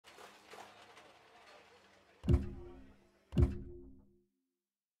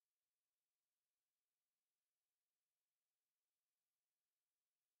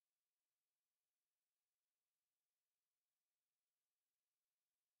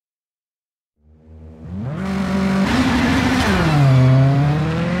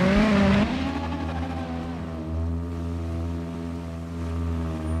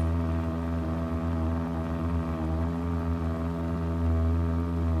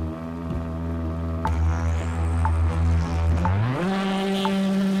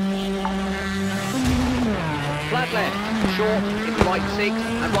short, into right 6,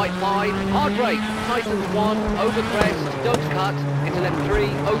 and right 5, hard brake, tightens 1, over crest, don't cut, into left 3,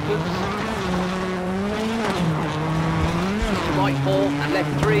 opens, into right 4, and left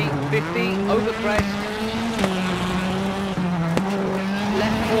 3, 50, over crest,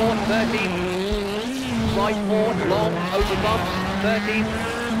 left 4, 30, right 4, long, over bumps, 30,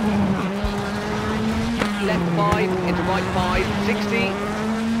 left 5, into right 5, 60,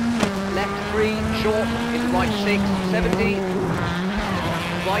 left 3, short, into right 6, 70,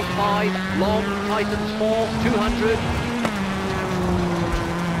 right 5, long, tightens 4, 200,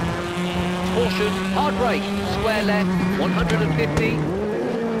 caution, hard brake, square left, 150,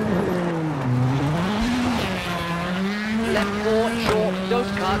 left 4, short,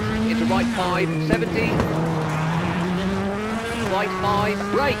 don't cut, into right 5, 70, right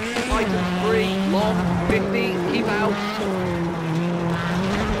 5, brake, tightens 3, long, 50, keep out,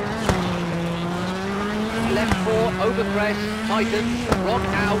 left 4, over crest, tightens, rock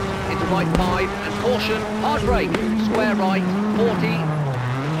out, into right 5, and caution, hard brake, square right, 40,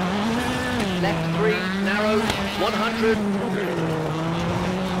 left 3, narrows, 100,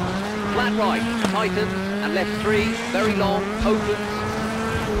 flat right, tightens, and left 3, very long, opens,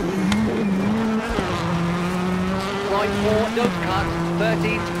 right 4, don't cut,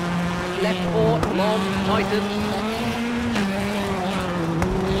 30, left 4, long, tightens,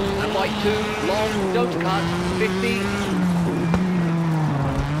 right 2, long, don't cut, 50.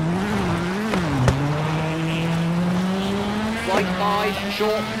 Right 5,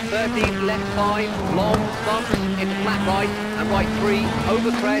 short, 30, left 5, long, bumps, into flat right, and right 3,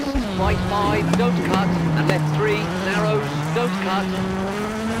 over crest, right 5, don't cut, and left 3, narrows, don't cut.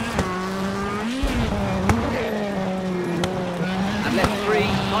 And left 3,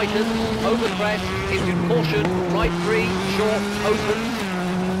 tightens, over crest, into caution, right 3, short, opens,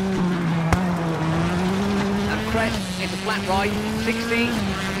 crest, into flat right, 60,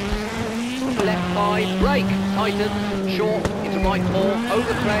 left 5, brake, tightens, short, into right 4,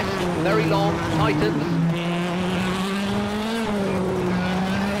 over crest, very long, tightens,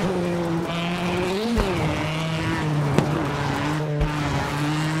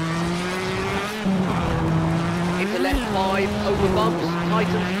 into left 5, over bumps,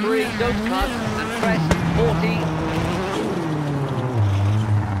 tightens 3, don't cut, and crest, 40,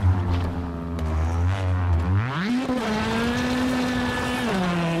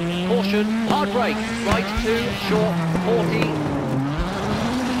 hard brake, right 2, short, 40,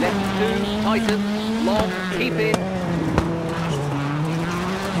 left 2, tightens, long, keep in,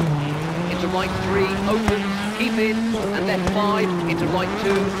 into right 3, opens, keep in, and left 5, into right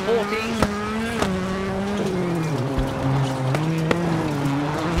 2, 40,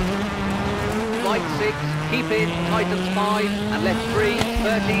 right 6, keep in, tightens 5, and left 3,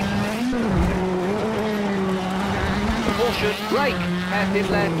 30, caution, brake, hairpin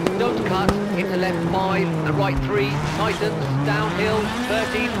left, don't cut, into left 5, and right 3, tightens, downhill,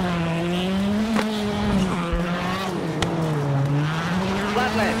 30,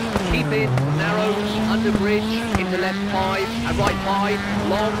 flat left, keep in, narrows, under bridge, into left 5, and right 5,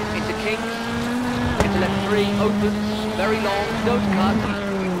 long, into kinks, into left 3, opens, very long, don't cut,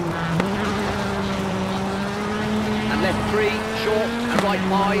 and left 3, short, and right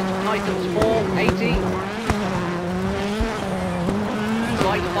 5, tightens 4, 80,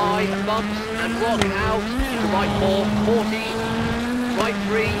 right 5, bumps, and rock out, into right 4, 40, right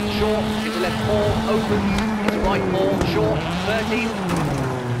 3, short, into left 4, opens, into right 4, short, 30,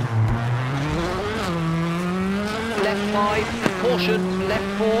 left 5, and caution, left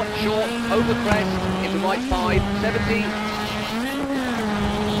 4, short, over crest, into right 5, 70,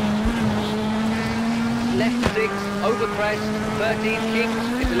 left 6, over crest, 13, kinks,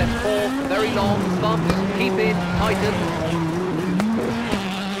 into left 4, very long, bumps, keep in, tighten,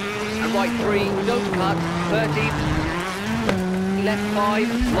 right 3, don't cut, 30, left 5,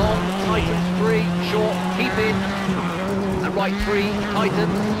 long, tightens 3, short, keep in, and right 3,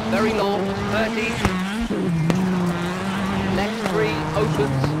 tightens, very long, 30, left 3,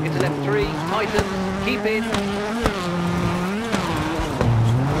 opens, into left 3, tightens, keep in,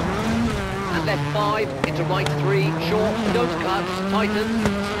 and left 5, into right 3, short, don't cut, tightens,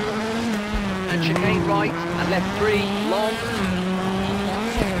 and chicane right, and left 3, long,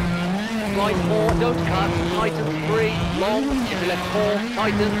 right 4, don't cut, tightens 3, long, into left 4,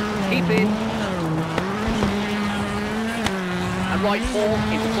 tightens, keep in, and right 4,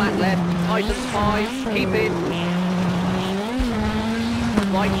 into flat left, tightens 5, keep in,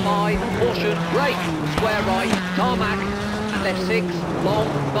 right 5, caution, brake, square right, tarmac, and left 6, long,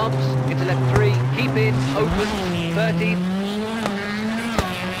 bumps, into left 3, keep in, open, 30,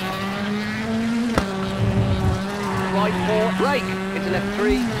 right right 4, brake, into left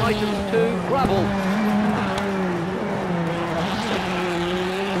 3, tightens 2, gravel.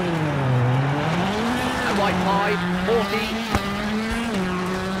 And right 5, 40,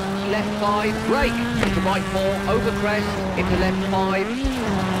 left 5, brake, into right 4, over crest, into left 5,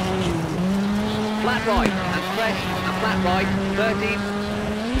 flat right, and crest, and flat right, 30,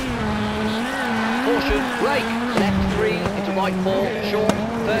 caution, brake, left 3, into right 4, short,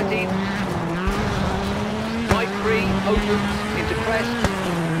 30, right 3, opens, into crest,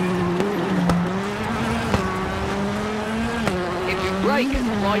 into brake,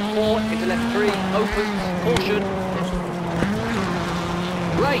 right 4, into left 3, opens, caution,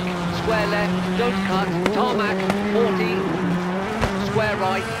 brake, square left, don't cut, tarmac, 40, square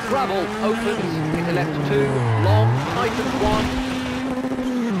right, gravel, opens, into left 2, long, tightens 1,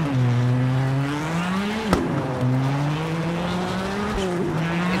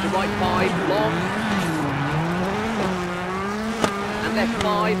 into right 5, long, and left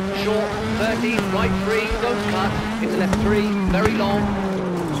 5, short, 30, right 3, don't cut, into left 3, very long,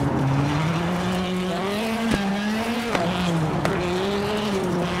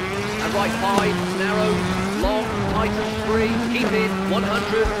 right 5, narrow, long, tightens 3, keep in,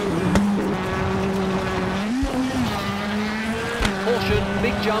 100. Caution,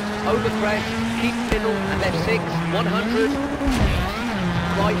 big jump, over crest, keep middle and left 6, 100.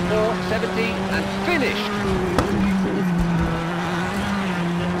 Right 4, 70 and finished.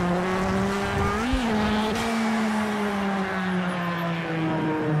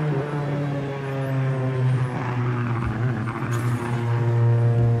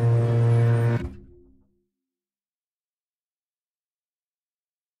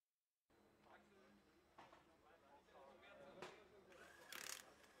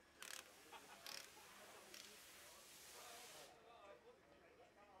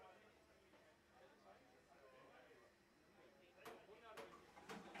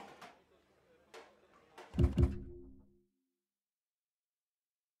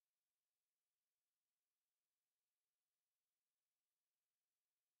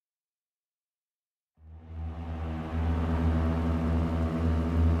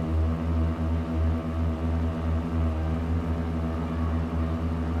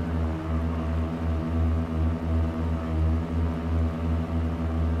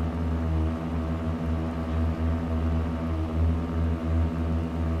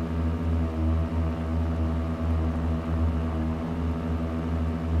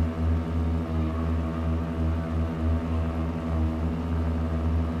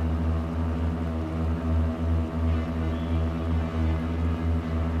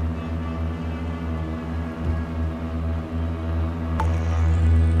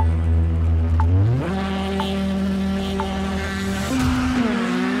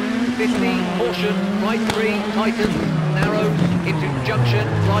 50, caution, right 3, tightens, narrows, into junction,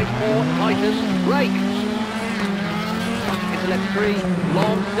 right 4, tightens, brake. Into left 3,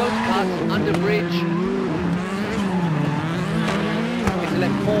 long, don't cut, under bridge. Into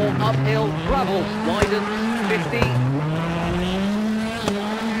left 4, uphill, gravel, widens, 50.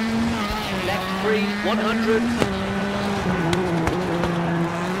 Left 3, 100.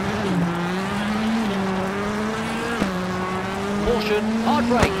 Caution, hard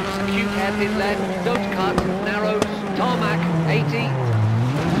brake, acute hairpin left, don't cut, narrows, tarmac, 80.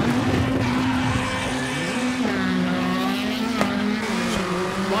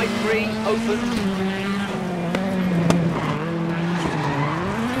 Right 3, opens.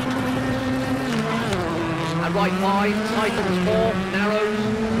 And right 5, tightens 4, narrows.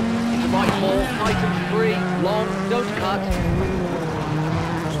 Into right 4, tightens 3, long, don't cut.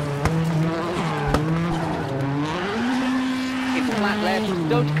 Flat left,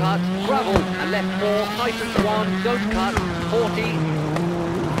 don't cut, gravel, and left 4, tightens 1, don't cut, 40.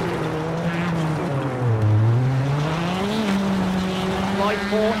 Right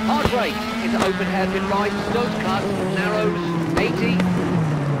 4, hard brake, into open hairpin right, don't cut, narrows, 80.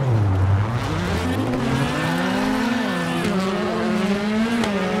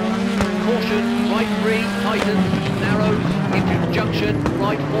 Caution, right 3, tightens, narrows, into junction,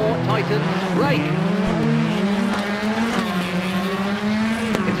 right 4, tightens, brake.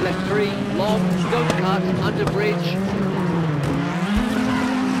 Left 3, long, don't cut, under bridge.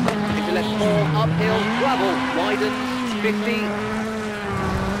 Into left 4, uphill, gravel, widens, 50.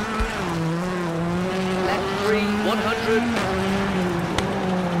 Left 3, 100.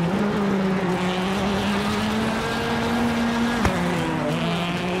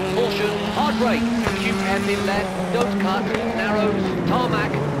 Caution, hard brake, acute hairpin left, don't cut, narrows,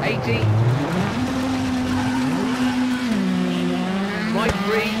 tarmac, 80. Right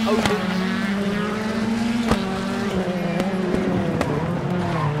 3, opens.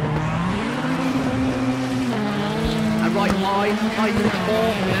 4,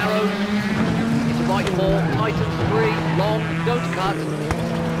 narrows, into right 4, tightens 3, long, don't cut.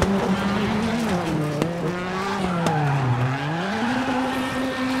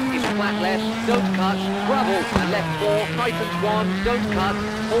 Into flat left, don't cut, gravel, and left 4, tightens 1, don't cut,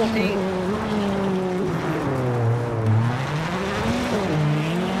 40.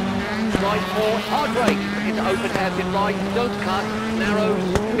 Right 4, hard brake, into open hairpin right, don't cut, narrows,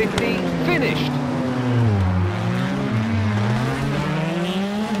 50, finished.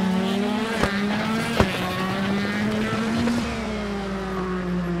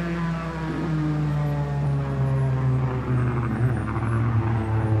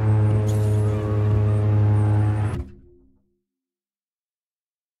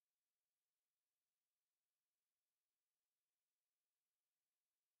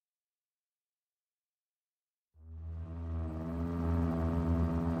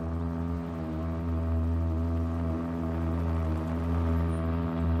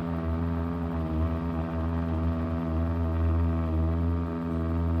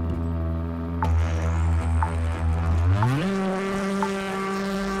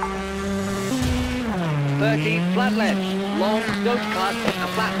 Flat left, long, don't cut, and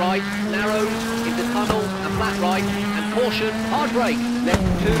flat right, narrows, into tunnel, and flat right, and caution, hard brake, left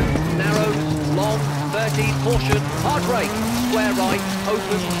 2, narrows, long, 30, caution, hard brake, square right,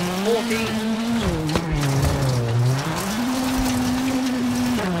 open, 40.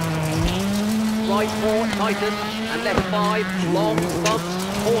 Right 4, tightens, and left 5, long, bumps,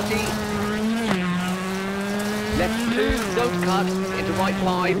 40. Left 2, don't cut, into right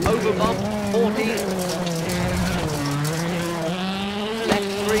 5, over bump, 40.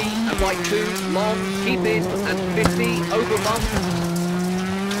 And right 2, long, keep in, and 50, over bump.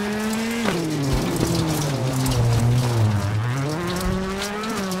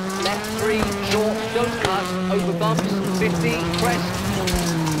 Left 3, short, don't cut, over bumps, 50, crest.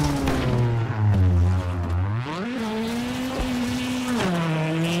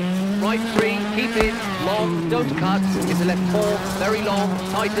 Right 3, keep in, long, don't cut, into left 4, very long,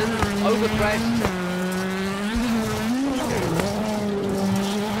 tighten, over crest.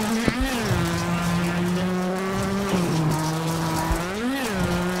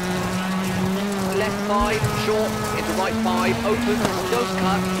 Left 5, short, into right 5, open, don't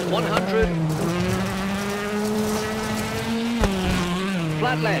cut, 100.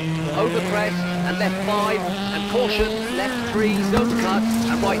 Flat left, over crest, and left 5, and caution, left 3, don't cut,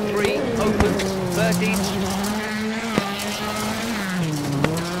 and right 3, open, 30.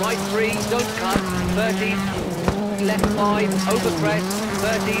 Right 3, don't cut, 30. Left 5, over crest,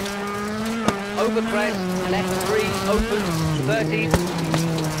 30. Over crest, left 3, open, 30.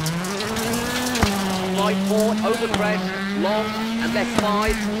 Right 4, over crest, long, and left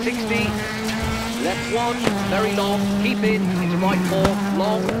 5, 60. Left 1, very long, keep in, into right 4,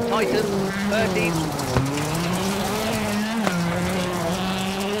 long, tightens, 30.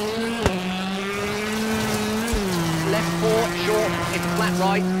 Left 4, short, into flat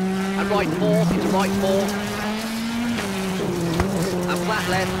right, and right 4, into right 4. And flat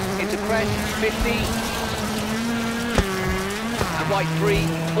left, into crest, 50. And right 3,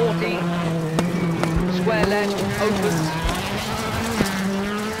 40. Square left, opens.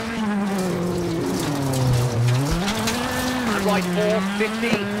 And right 4,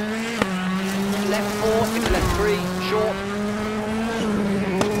 50. Left 4, into left 3, short.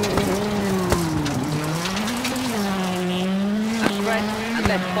 And crest, and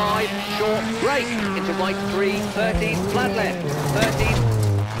left 5, short, brake, into right 3, 30, flat left, 30.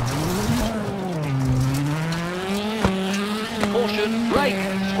 Caution, brake,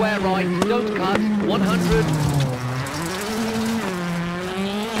 square right, don't cut, 100.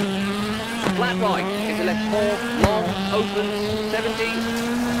 Flat right, into left 4, long, open, 70.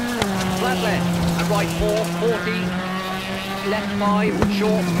 Flat left, and right 4, 40. Left 5,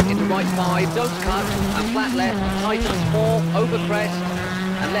 short, into right 5, don't cut, and flat left, tightens 4, over crest,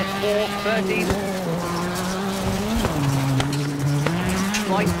 and left 4, 30.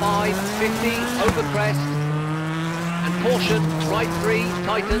 Right 5, 50, over crest. Caution, right 3,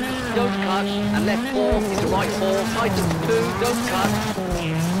 tightens, don't cut, and left 4, into right 4, tightens 2, don't cut.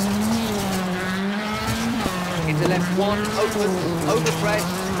 Into left 1, opens, over crest,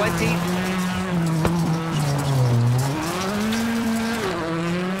 20.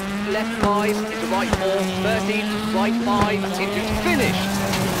 Left 5, into right 4, 30, right 5, into finish.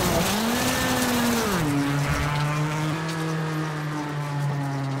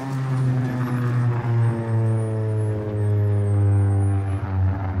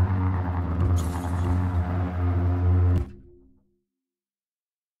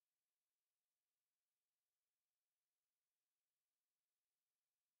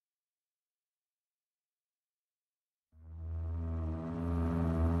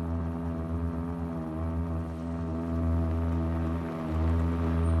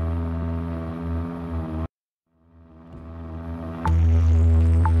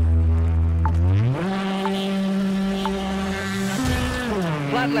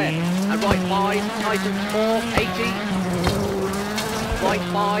 flat left, and right 5, tightens 4, 80. Right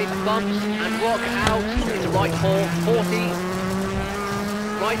 5, bumps, and rock out, into right 4, 40.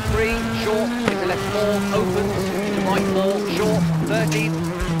 Right 3, short, into left 4, opens, into right 4, short, 30.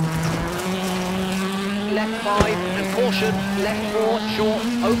 Left 5, and caution, left 4, short,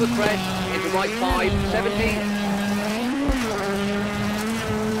 over crest, into right 5, 70.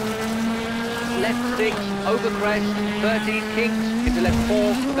 Left 6, over crest, 30, kinks, into left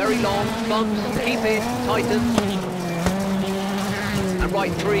 4, very long, bumps, keep it, tightens. And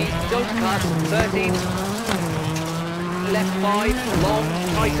right 3, don't cut, 30. Left 5, long,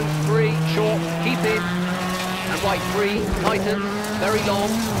 tightens 3, short, keep it. And right 3, tightens, very long,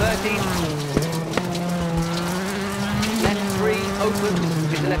 30. Left 3, opens,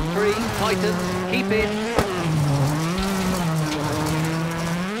 into left 3, tightens, keep it.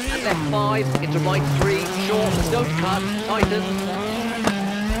 Left 5, into right 3, short, don't cut, tightens.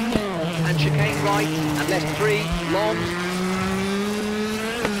 And chicane right, and left 3, long.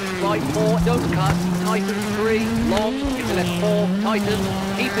 Right 4, don't cut, tightens 3, long, into left 4, tightens,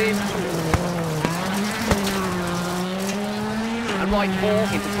 keep in. And right 4,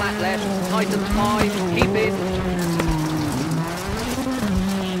 into flat left, tightens 5, keep in.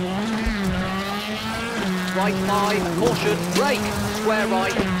 Right 5, caution, brake. Square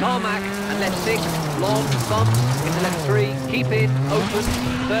right, tarmac, and left 6, long, bumps, into left 3, keep in, open,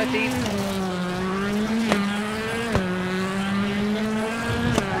 30.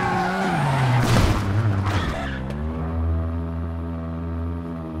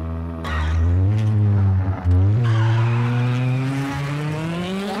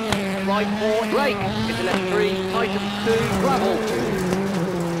 Right 4, brake, into left 3, tightens 2, gravel.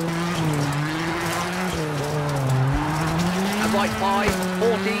 Right 5,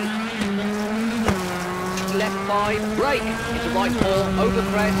 40. Left 5, brake, into right 4, over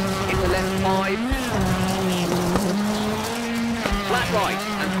crest, into left 5. Flat right,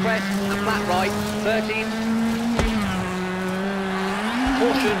 and crest, and flat right, 30.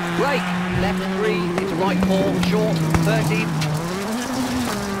 Caution, brake, left 3, into right 4, short, 30.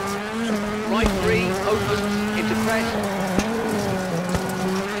 Right 3, opens, into crest.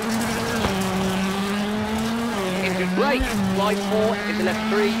 Brake, right 4, into left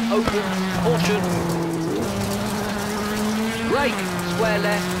 3, open, caution. Brake, square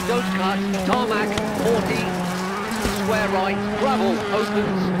left, don't cut, tarmac, 40. Square right, gravel,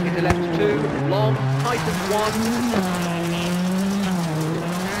 opens, into left 2, long, tightens 1.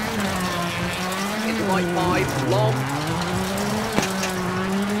 Into right 5, long.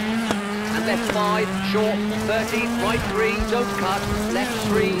 And left 5, short, 30, right 3, don't cut, left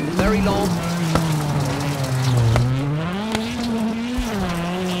 3, very long.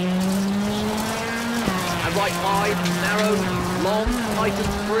 Right 5, narrow, long,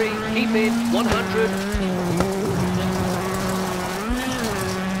 tightens 3, keep in, 100.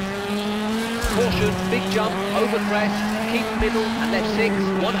 Caution, big jump, over crest, keep middle, and left 6,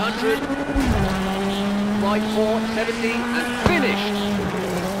 100. Right 4, 70, and finished.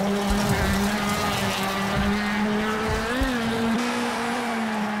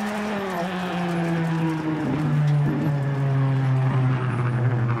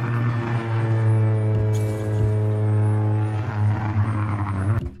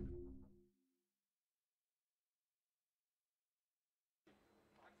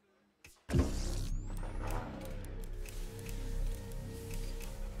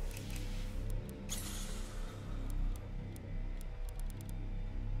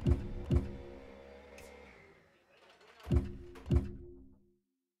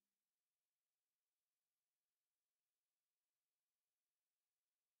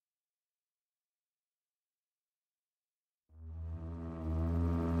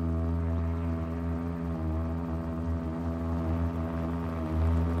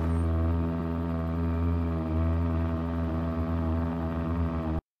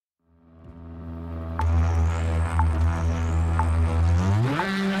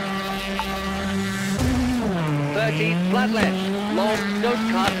 Flat left, long,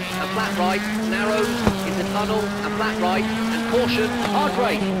 don't cut, and flat right, narrows, into tunnel, and flat right, and caution, hard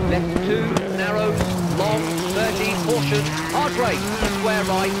brake, left 2, narrows, long, 30, caution, hard brake, square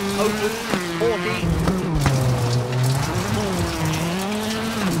right, open, 40.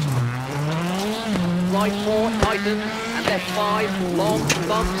 Right 4, tightens, and left 5, long,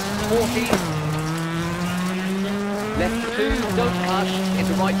 bumps, 40. Left 2, don't cut,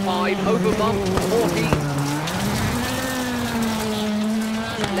 into right 5, over bump, 40.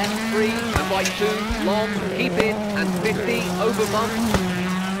 Left 3, and right 2, long, keep in, and 50, over bump.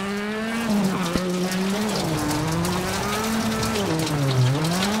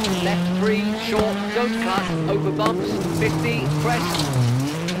 short, don't cut, over bumps, 50, crest.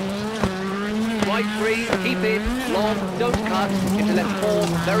 Right 3, keep it, long, don't cut, into left 4,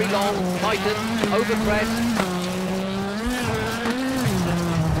 very long, tighten, over crest.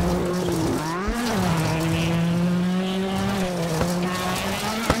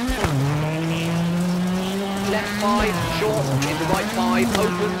 Left 5, short, into right 5,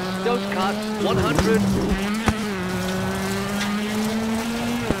 opens, don't cut, 100.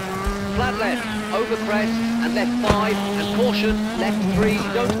 Flat left, over crest, and left 5, and caution, left 3,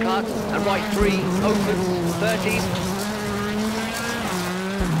 don't cut, and right 3, opens, 30.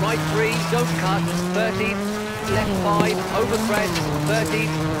 Right 3, don't cut, 30. Left 5, over crest, 30.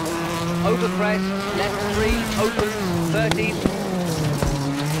 Over crest, left 3, opens, 30.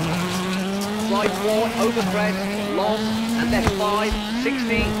 Right 4, over crest, long, and left 5,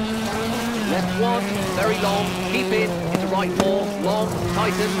 60. Left 1, very long, keep in, into right 4, long,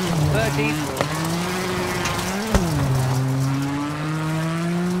 tighten, 30.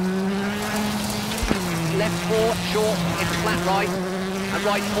 Left 4, short, into flat right, and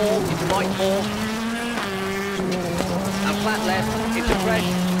right 4, into right 4. And flat left, into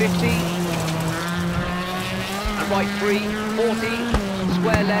crest, 50. And right 3, 40,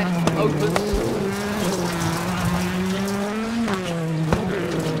 square left, opens.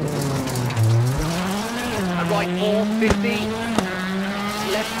 Right 4, 50,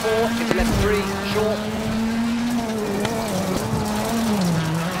 left 4, into left 3, short.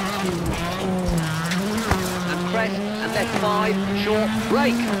 And crest, and left 5, short,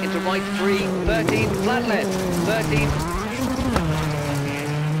 brake, into right 3, 13, flat left, 13.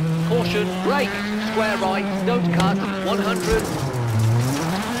 Caution, brake, square right, don't cut, 100.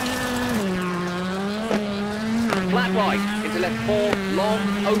 Flat right, into left 4, long,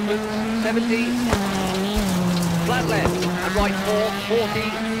 opens, 70. Flat left, and right 4, 40,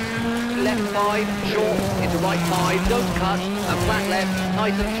 left 5, short, into right 5, don't cut, and flat left,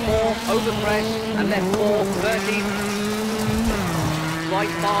 tightens 4, over crest, and left 4, 30, right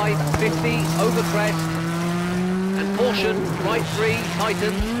 5, 50, over crest, and caution, right 3,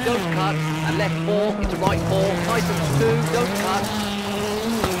 tightens, don't cut, and left 4, into right 4, tightens 2, don't cut,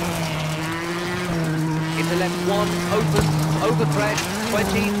 into left 1, opens, over crest,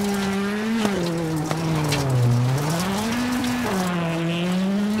 20,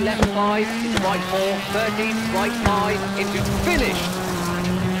 left 5, into right 4, 30, right 5, into finish.